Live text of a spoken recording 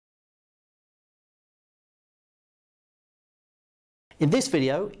In this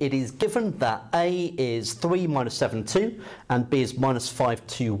video, it is given that A is 3 minus 7, 2, and B is minus 5,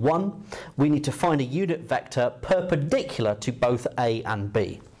 2, 1. We need to find a unit vector perpendicular to both A and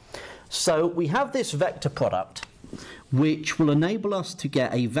B. So we have this vector product, which will enable us to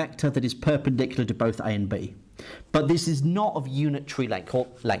get a vector that is perpendicular to both A and B. But this is not of unitary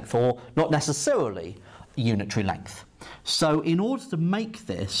length, or not necessarily unitary length. So in order to make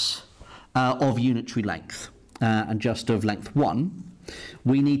this of unitary length, and just of length 1,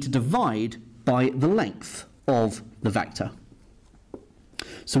 we need to divide by the length of the vector.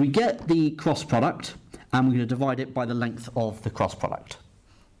 So we get the cross product, and we're going to divide it by the length of the cross product.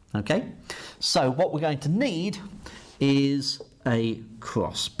 Okay? So what we're going to need is a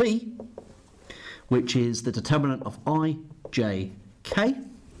cross B, which is the determinant of I, J, K,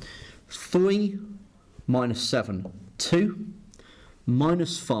 3 minus 7, 2,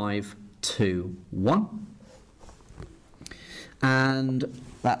 minus 5, 2, 1. And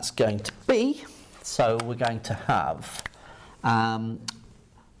that's going to be, so we're going to have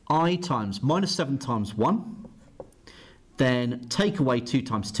I times minus 7 times 1, then take away 2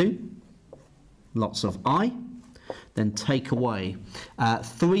 times 2, lots of I, then take away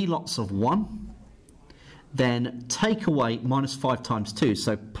 3 lots of 1, then take away minus 5 times 2,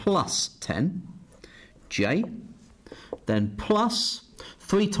 so plus 10, J, then plus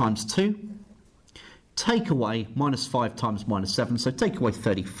 3 times 2, take away minus 5 times minus 7, so take away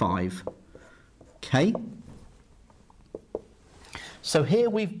 35, K. So here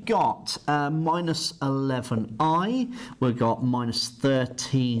we've got minus 11I, we've got minus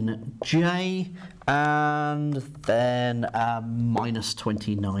 13J, and then minus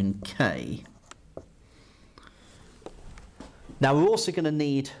 29K. Now we're also going to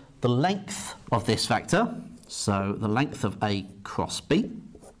need the length of this vector, so the length of A cross B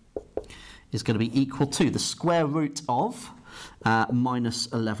is going to be equal to the square root of minus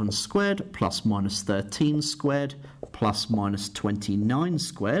 11 squared plus minus 13 squared plus minus 29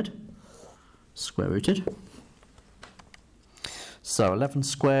 squared, square rooted. So 11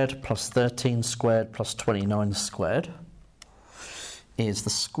 squared plus 13 squared plus 29 squared is the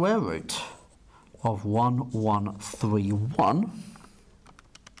square root of 1131.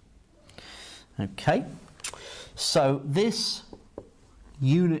 Okay, so this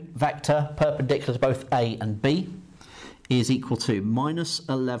unit vector perpendicular to both A and B is equal to minus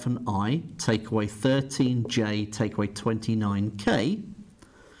 11I take away 13J take away 29K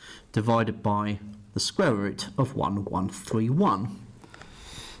divided by the square root of 1131.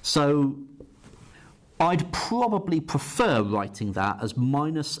 So I'd probably prefer writing that as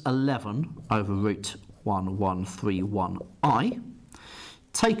minus 11 over root 1131I,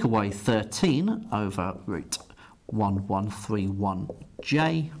 take away 13 over root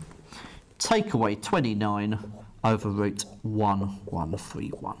 1131J, take away 29 over root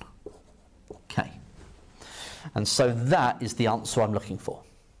 1131. Okay. And so that is the answer I'm looking for.